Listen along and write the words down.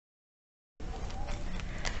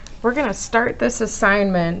we're going to start this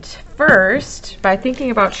assignment first by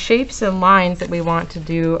thinking about shapes and lines that we want to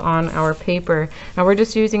do on our paper. Now we're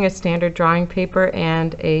just using a standard drawing paper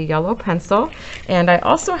and a yellow pencil, and I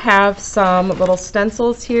also have some little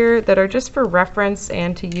stencils here that are just for reference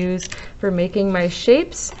and to use for making my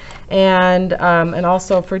shapes, and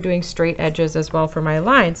also for doing straight edges as well for my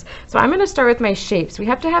lines. So I'm going to start with my shapes. We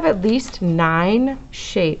have to have at least 9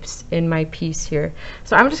 shapes in my piece here.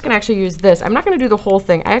 So I'm just going to actually use this. I'm not going to do the whole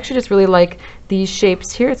thing. I actually just really like these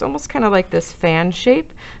shapes here. It's almost kind of like this fan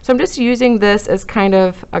shape. So I'm just using this as kind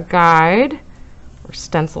of a guide, or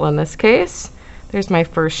stencil in this case. There's my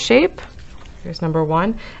first shape. Here's number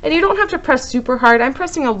 1. And you don't have to press super hard. I'm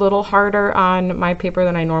pressing a little harder on my paper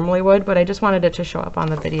than I normally would, but I just wanted it to show up on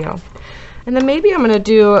the video. And then maybe I'm going to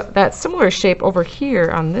do that similar shape over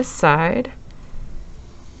here on this side.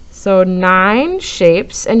 So 9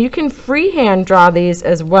 shapes, and you can freehand draw these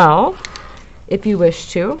as well if you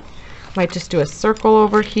wish to. Might just do a circle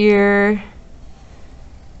over here.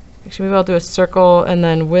 Actually, maybe I'll do a circle and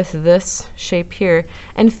then with this shape here.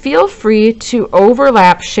 And feel free to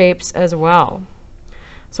overlap shapes as well.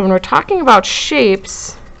 So when we're talking about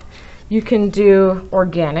shapes, you can do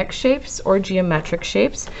organic shapes or geometric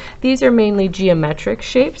shapes. These are mainly geometric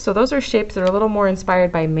shapes. So those are shapes that are a little more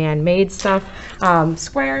inspired by man-made stuff.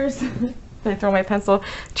 Squares, I throw my pencil,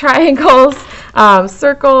 triangles,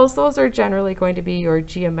 circles, those are generally going to be your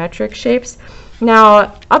geometric shapes.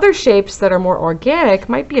 Now, other shapes that are more organic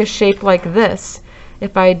might be a shape like this.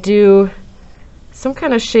 If I do some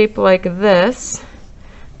kind of shape like this,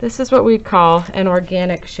 this is what we call an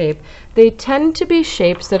organic shape. They tend to be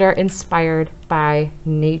shapes that are inspired by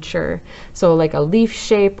nature. So like a leaf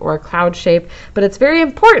shape or a cloud shape. But it's very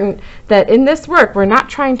important that in this work, we're not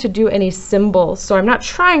trying to do any symbols. So I'm not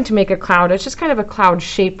trying to make a cloud. It's just kind of a cloud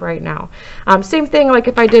shape right now. Same thing like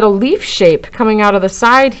if I did a leaf shape coming out of the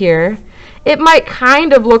side here, it might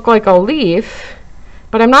kind of look like a leaf,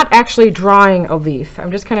 but I'm not actually drawing a leaf.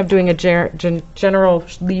 I'm just kind of doing a general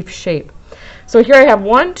leaf shape. So here I have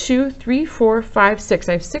 1, 2, 3, 4, 5, 6.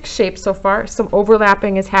 I have 6 shapes so far. Some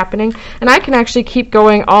overlapping is happening, and I can actually keep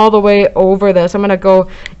going all the way over this. I'm going to go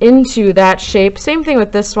into that shape. Same thing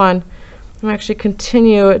with this one. I'm going to actually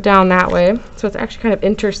continue down that way. So it's actually kind of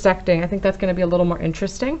intersecting. I think that's going to be a little more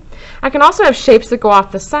interesting. I can also have shapes that go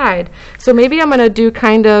off the side. So maybe I'm going to do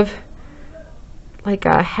kind of like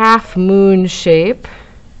a half moon shape.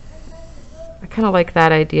 I kind of like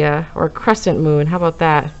that idea. Or a crescent moon. How about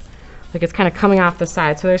that? Like it's kind of coming off the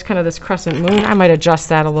side. So there's kind of this crescent moon. I might adjust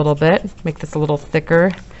that a little bit, make this a little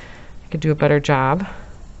thicker. I could do a better job.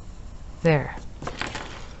 There.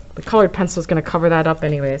 The colored pencil is going to cover that up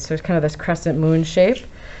anyway. So there's kind of this crescent moon shape.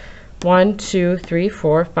 1, 2, 3,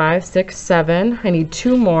 4, 5, 6, 7. I need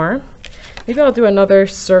 2 more. Maybe I'll do another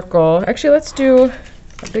circle. Actually, let's do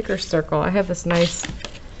a bigger circle. I have this nice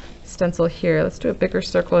stencil here. Let's do a bigger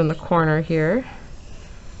circle in the corner here.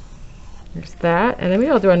 There's that, and then maybe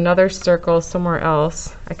I'll do another circle somewhere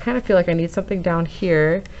else. I kind of feel like I need something down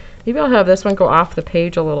here. Maybe I'll have this one go off the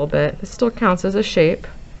page a little bit. This still counts as a shape.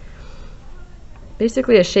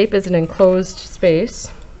 Basically, a shape is an enclosed space.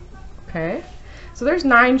 Okay, so there's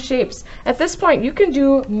 9 shapes. At this point, you can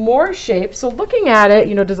do more shapes. So looking at it,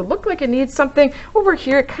 you know, does it look like it needs something? Over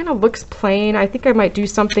here, it kind of looks plain. I think I might do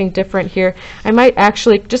something different here. I might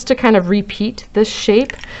actually, just to kind of repeat this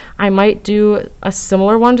shape, I might do a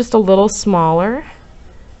similar one, just a little smaller.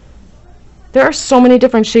 There are so many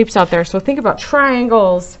different shapes out there. So think about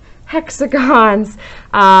triangles, hexagons,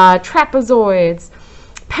 trapezoids,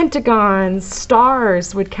 pentagons,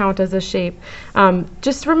 stars would count as a shape.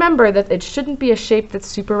 Just remember that it shouldn't be a shape that's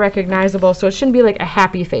super recognizable. So it shouldn't be like a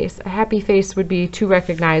happy face. A happy face would be too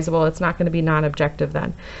recognizable. It's not going to be non-objective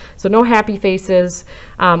then. So no happy faces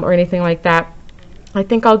or anything like that. I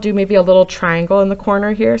think I'll do maybe a little triangle in the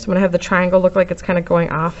corner here. So I'm going to have the triangle look like it's kind of going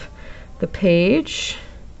off the page.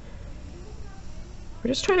 We're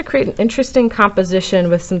just trying to create an interesting composition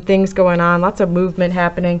with some things going on, lots of movement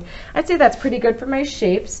happening. I'd say that's pretty good for my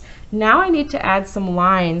shapes. Now I need to add some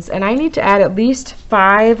lines, and I need to add at least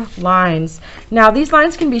 5 lines. Now these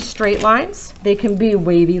lines can be straight lines, they can be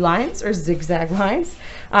wavy lines or zigzag lines.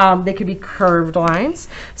 They could be curved lines.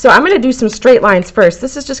 So I'm going to do some straight lines first.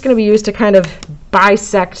 This is just going to be used to kind of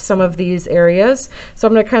bisect some of these areas. So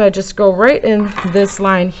I'm going to kind of just go right in this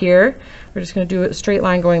line here. We're just going to do a straight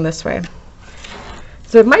line going this way.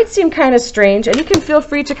 So it might seem kind of strange, and you can feel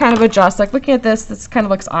free to kind of adjust. Like looking at this, this kind of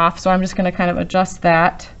looks off, so I'm just going to kind of adjust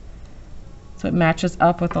that so it matches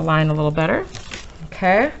up with the line a little better.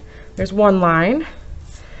 Okay, there's one line.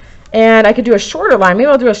 And I could do a shorter line. Maybe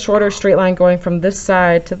I'll do a shorter straight line going from this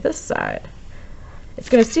side to this side. It's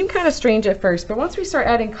going to seem kind of strange at first, but once we start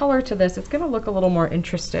adding color to this, it's going to look a little more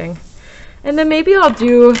interesting. And then maybe I'll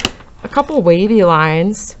do a couple wavy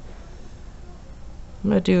lines. I'm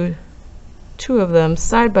going to do 2 of them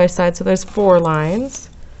side by side, so there's 4 lines.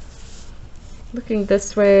 Looking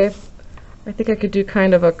this way, I think I could do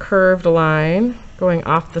kind of a curved line going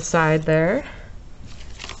off the side there.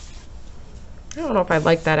 I don't know if I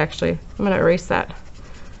like that actually. I'm going to erase that.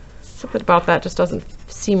 Something about that just doesn't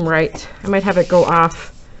seem right. I might have it go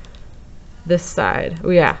off this side. Oh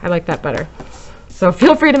yeah, I like that better. So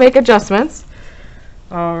feel free to make adjustments.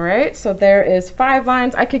 All right, so there is 5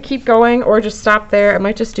 lines. I could keep going or just stop there. I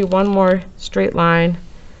might just do one more straight line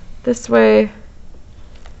this way.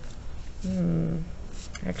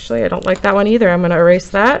 Actually, I don't like that one either. I'm going to erase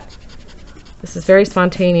that. This is very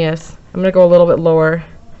spontaneous. I'm going to go a little bit lower.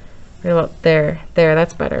 Right about there. There,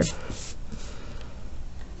 that's better.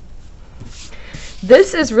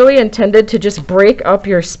 This is really intended to just break up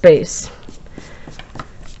your space.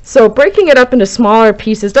 So breaking it up into smaller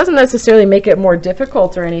pieces doesn't necessarily make it more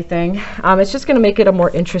difficult or anything. It's just going to make it a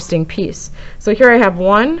more interesting piece. So here I have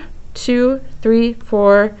 1, 2, 3,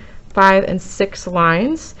 4, 5, and 6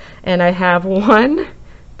 lines. And I have 1,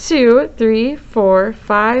 2, 3, 4,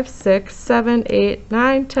 5, 6, 7, 8,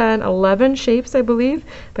 9, 10, 11 shapes, I believe,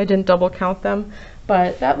 if I didn't double count them.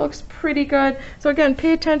 But that looks pretty good. So again,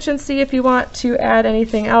 pay attention, see if you want to add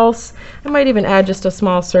anything else. I might even add just a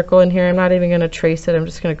small circle in here. I'm not even going to trace it. I'm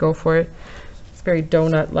just going to go for it. It's very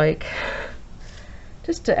donut-like.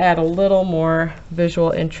 Just to add a little more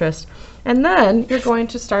visual interest. And then you're going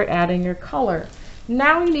to start adding your color.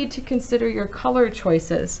 Now you need to consider your color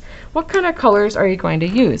choices. What kind of colors are you going to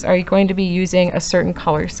use? Are you going to be using a certain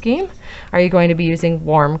color scheme? Are you going to be using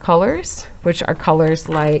warm colors, which are colors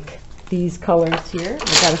like these colors here?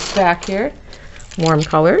 I've got a stack here. Warm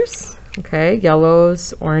colors, okay,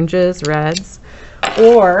 yellows, oranges, reds.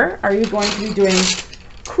 Or are you going to be doing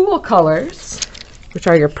cool colors, which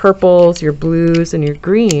are your purples, your blues, and your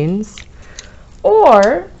greens?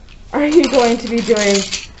 Or are you going to be doing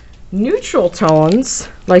neutral tones,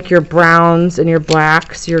 like your browns and your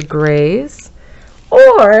blacks, your grays?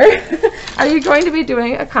 Or are you going to be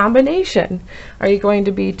doing a combination? Are you going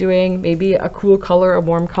to be doing maybe a cool color, a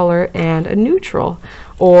warm color, and a neutral?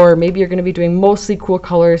 Or maybe you're going to be doing mostly cool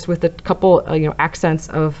colors with a couple accents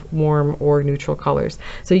of warm or neutral colors.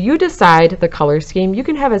 So you decide the color scheme. You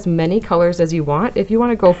can have as many colors as you want. If you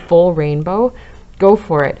want to go full rainbow, go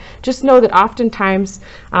for it. Just know that oftentimes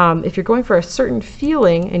if you're going for a certain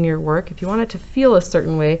feeling in your work, if you want it to feel a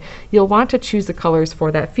certain way, you'll want to choose the colors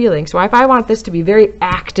for that feeling. So if I want this to be very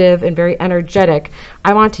active and very energetic,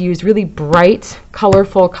 I want to use really bright,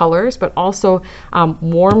 colorful colors, but also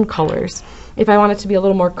warm colors. If I want it to be a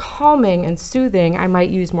little more calming and soothing, I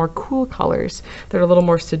might use more cool colors that are a little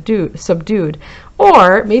more subdued.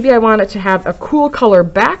 Or maybe I want it to have a cool color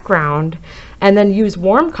background and then use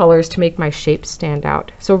warm colors to make my shapes stand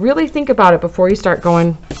out. So really think about it before you start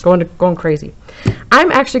going crazy.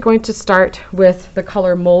 I'm actually going to start with the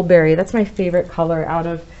color Mulberry. That's my favorite color out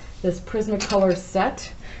of this Prismacolor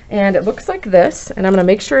set. And it looks like this, and I'm going to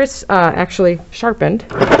make sure it's actually sharpened.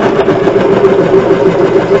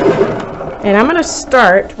 And I'm going to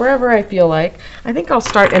start wherever I feel like. I think I'll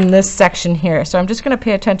start in this section here. So I'm just going to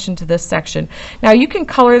pay attention to this section. Now you can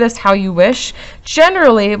color this how you wish.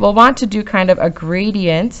 Generally, we'll want to do kind of a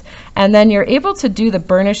gradient, and then you're able to do the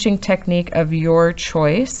burnishing technique of your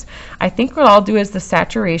choice. I think what I'll do is the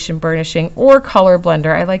saturation burnishing or color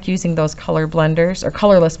blender. I like using those color blenders, or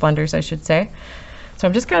colorless blenders, I should say. So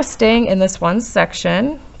I'm just going to staying in this one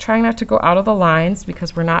section, trying not to go out of the lines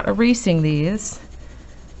because we're not erasing these.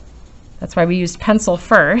 That's why we used pencil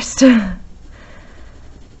first. And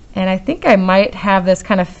I think I might have this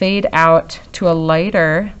kind of fade out to a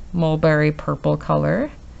lighter mulberry purple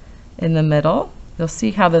color in the middle. You'll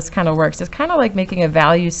see how this kind of works. It's kind of like making a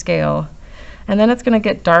value scale. And then it's going to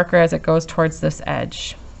get darker as it goes towards this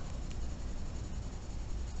edge.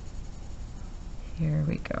 Here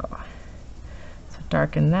we go. So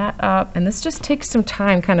darken that up. And this just takes some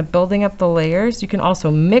time kind of building up the layers. You can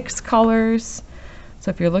also mix colors. So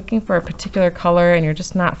if you're looking for a particular color and you're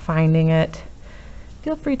just not finding it,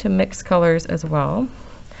 feel free to mix colors as well.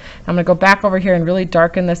 I'm going to go back over here and really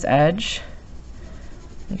darken this edge.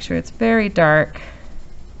 Make sure it's very dark.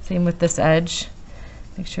 Same with this edge.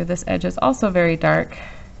 Make sure this edge is also very dark.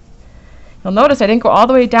 You'll notice I didn't go all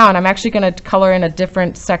the way down. I'm actually going to color in a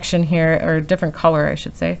different section here, or a different color, I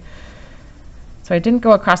should say. So I didn't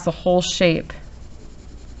go across the whole shape.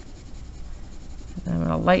 I'm going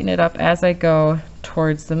to lighten it up as I go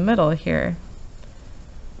towards the middle here.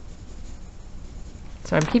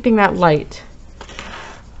 So I'm keeping that light.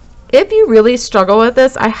 If you really struggle with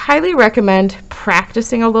this, I highly recommend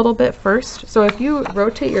practicing a little bit first. So if you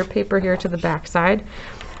rotate your paper here to the back side,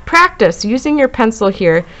 practice using your pencil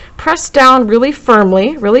here. Press down really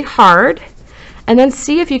firmly, really hard, and then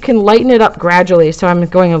see if you can lighten it up gradually. So I'm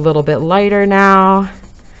going a little bit lighter now,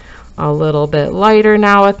 a little bit lighter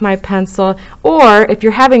now with my pencil. Or if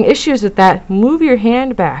you're having issues with that, move your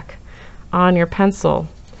hand back on your pencil.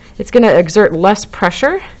 It's going to exert less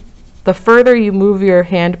pressure. The further you move your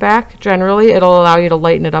hand back, generally, it'll allow you to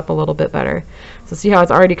lighten it up a little bit better. So see how it's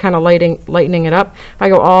already kind of lightening it up? If I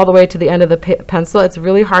go all the way to the end of the pencil, it's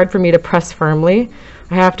really hard for me to press firmly.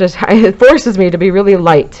 It forces me to be really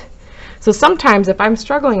light. So sometimes if I'm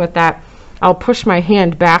struggling with that, I'll push my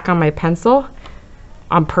hand back on my pencil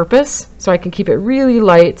on purpose so I can keep it really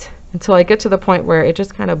light until I get to the point where it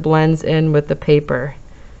just kind of blends in with the paper.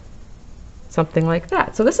 Something like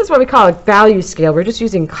that. So this is what we call a value scale. We're just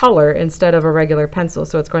using color instead of a regular pencil.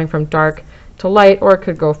 So it's going from dark to light, or it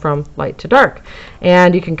could go from light to dark.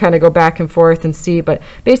 And you can kind of go back and forth and see, but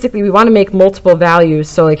basically we want to make multiple values.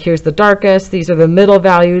 So like here's the darkest, these are the middle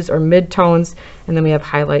values or mid-tones, and then we have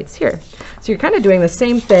highlights here. So you're kind of doing the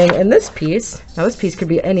same thing in this piece. Now this piece could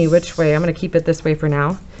be any which way. I'm going to keep it this way for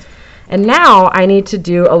now. And now I need to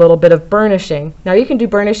do a little bit of burnishing. Now you can do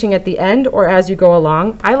burnishing at the end or as you go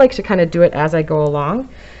along. I like to kind of do it as I go along.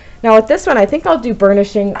 Now with this one, I think I'll do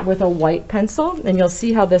burnishing with a white pencil, and you'll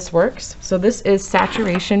see how this works. So this is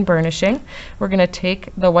saturation burnishing. We're going to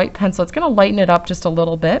take the white pencil. It's going to lighten it up just a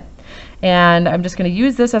little bit. And I'm just going to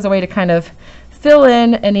use this as a way to kind of fill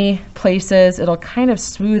in any places. It'll kind of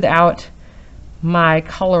smooth out my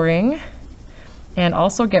coloring and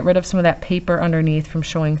also get rid of some of that paper underneath from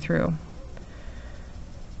showing through.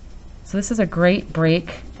 So this is a great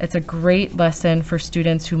break. It's a great lesson for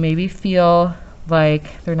students who maybe feel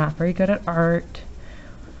like they're not very good at art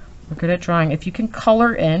or good at drawing. If you can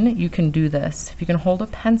color in, you can do this. If you can hold a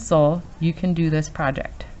pencil, you can do this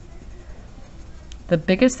project. The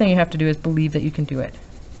biggest thing you have to do is believe that you can do it.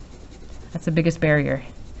 That's the biggest barrier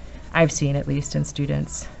I've seen, at least in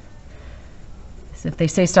students. If they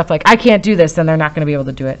say stuff like, I can't do this, then they're not going to be able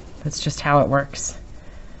to do it. That's just how it works.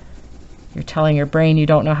 You're telling your brain you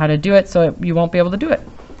don't know how to do it, so you won't be able to do it.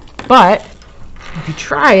 But if you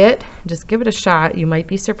try it, just give it a shot, you might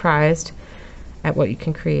be surprised at what you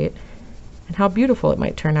can create and how beautiful it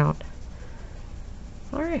might turn out.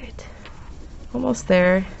 All right, almost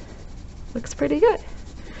there. Looks pretty good.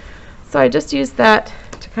 So I just used that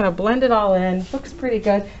to kind of blend it all in. Looks pretty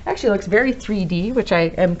good. Actually looks very 3D, which I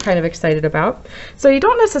am kind of excited about. So you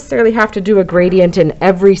don't necessarily have to do a gradient in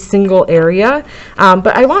every single area,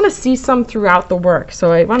 but I want to see some throughout the work.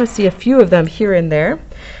 So I want to see a few of them here and there.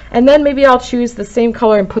 And then maybe I'll choose the same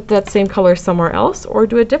color and put that same color somewhere else, or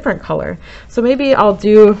do a different color. So maybe I'll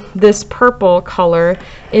do this purple color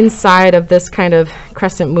inside of this kind of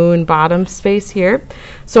crescent moon bottom space here.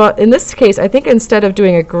 So in this case, I think instead of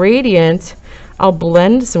doing a gradient, I'll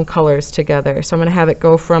blend some colors together. So I'm going to have it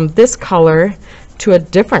go from this color to a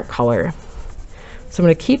different color. So I'm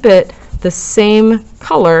going to keep it the same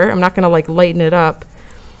color. I'm not going to like lighten it up.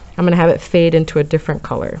 I'm going to have it fade into a different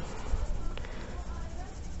color.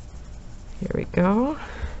 Here we go.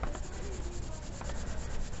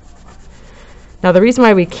 Now the reason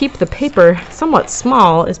why we keep the paper somewhat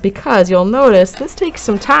small is because you'll notice this takes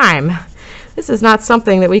some time. This is not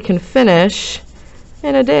something that we can finish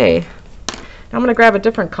in a day. Now I'm going to grab a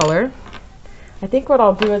different color. I think what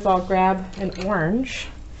I'll do is I'll grab an orange.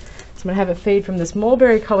 So I'm going to have it fade from this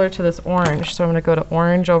mulberry color to this orange. So I'm going to go to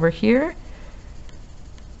orange over here.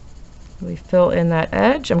 Really fill in that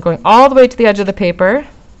edge. I'm going all the way to the edge of the paper.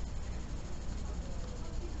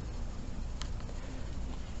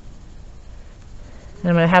 And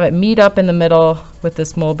I'm going to have it meet up in the middle with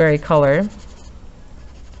this mulberry color.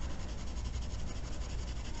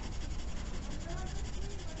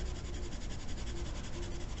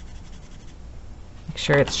 Make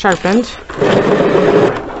sure it's sharpened.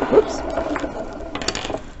 Oops.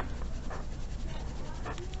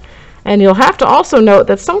 And you'll have to also note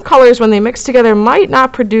that some colors, when they mix together, might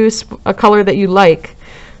not produce a color that you like.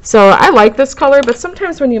 So I like this color, but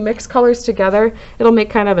sometimes when you mix colors together, it'll make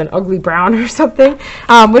kind of an ugly brown or something,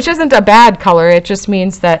 which isn't a bad color. It just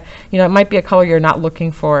means that, you know, it might be a color you're not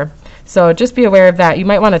looking for. So just be aware of that. You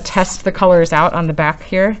might want to test the colors out on the back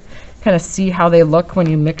here, kind of see how they look when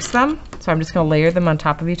you mix them. So I'm just going to layer them on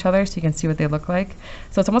top of each other so you can see what they look like.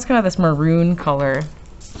 So it's almost kind of this maroon color,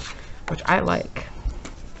 which I like.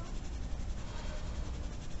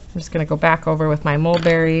 I'm just going to go back over with my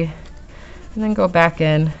mulberry and then go back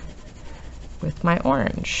in with my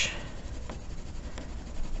orange.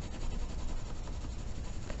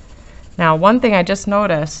 Now, one thing I just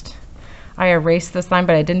noticed I erased this line,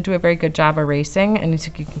 but I didn't do a very good job erasing, and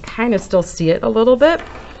you can kind of still see it a little bit.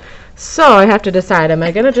 So I have to decide, am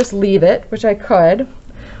I going to just leave it, which I could,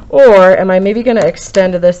 or am I maybe going to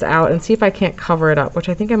extend this out and see if I can't cover it up, which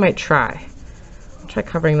I think I might try. I'll try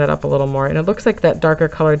covering that up a little more, and it looks like that darker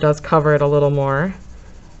color does cover it a little more.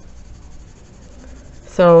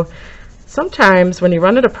 So sometimes when you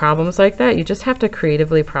run into problems like that, you just have to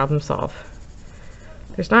creatively problem solve.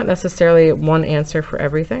 There's not necessarily one answer for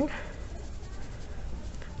everything.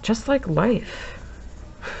 Just like life.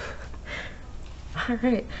 All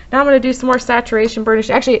right, now I'm going to do some more saturation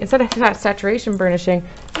burnishing. Actually, instead of that saturation burnishing,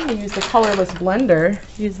 I'm going to use the colorless blender.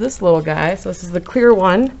 Use this little guy. So this is the clear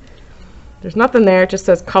one. There's nothing there, it just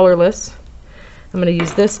says colorless. I'm going to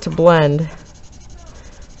use this to blend.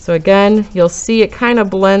 So again, you'll see it kind of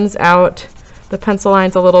blends out the pencil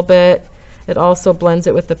lines a little bit. It also blends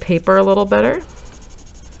it with the paper a little better.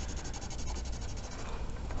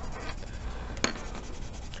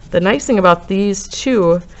 The nice thing about these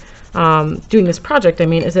two, doing this project, I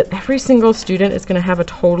mean, is that every single student is going to have a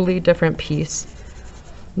totally different piece.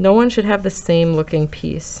 No one should have the same looking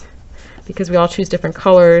piece because we all choose different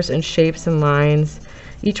colors and shapes and lines.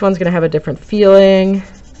 Each one's going to have a different feeling,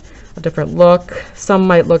 a different look. Some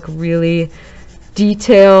might look really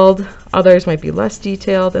detailed, others might be less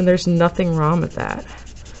detailed, and there's nothing wrong with that.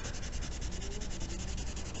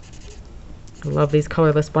 I love these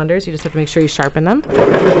colorless blenders. You just have to make sure you sharpen them. There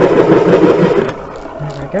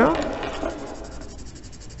we go.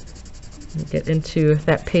 Get into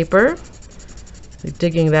that paper. You're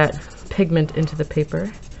digging that pigment into the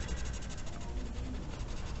paper.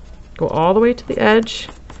 Go all the way to the edge.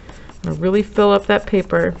 And really fill up that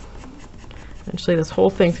paper. Eventually this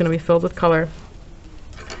whole thing's going to be filled with color.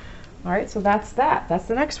 All right, so that's that. That's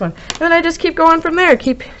the next one. And then I just keep going from there.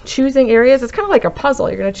 Keep choosing areas. It's kind of like a puzzle.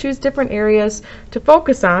 You're going to choose different areas to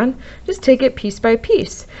focus on. Just take it piece by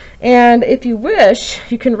piece. And if you wish,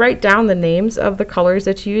 you can write down the names of the colors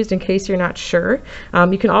that you used in case you're not sure.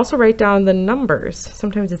 You can also write down the numbers.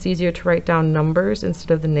 Sometimes it's easier to write down numbers instead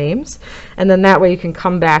of the names. And then that way you can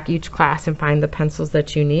come back each class and find the pencils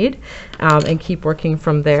that you need and keep working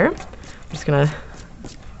from there. I'm just going to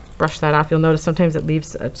brush that off. You'll notice sometimes it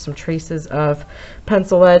leaves some traces of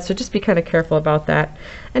pencil lead, so just be kind of careful about that.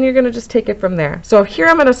 And you're going to just take it from there. So here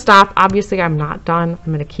I'm going to stop. Obviously I'm not done.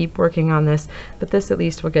 I'm going to keep working on this, but this at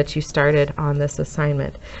least will get you started on this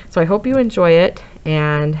assignment. So I hope you enjoy it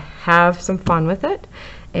and have some fun with it.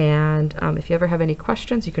 And if you ever have any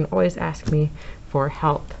questions, you can always ask me for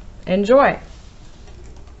help. Enjoy!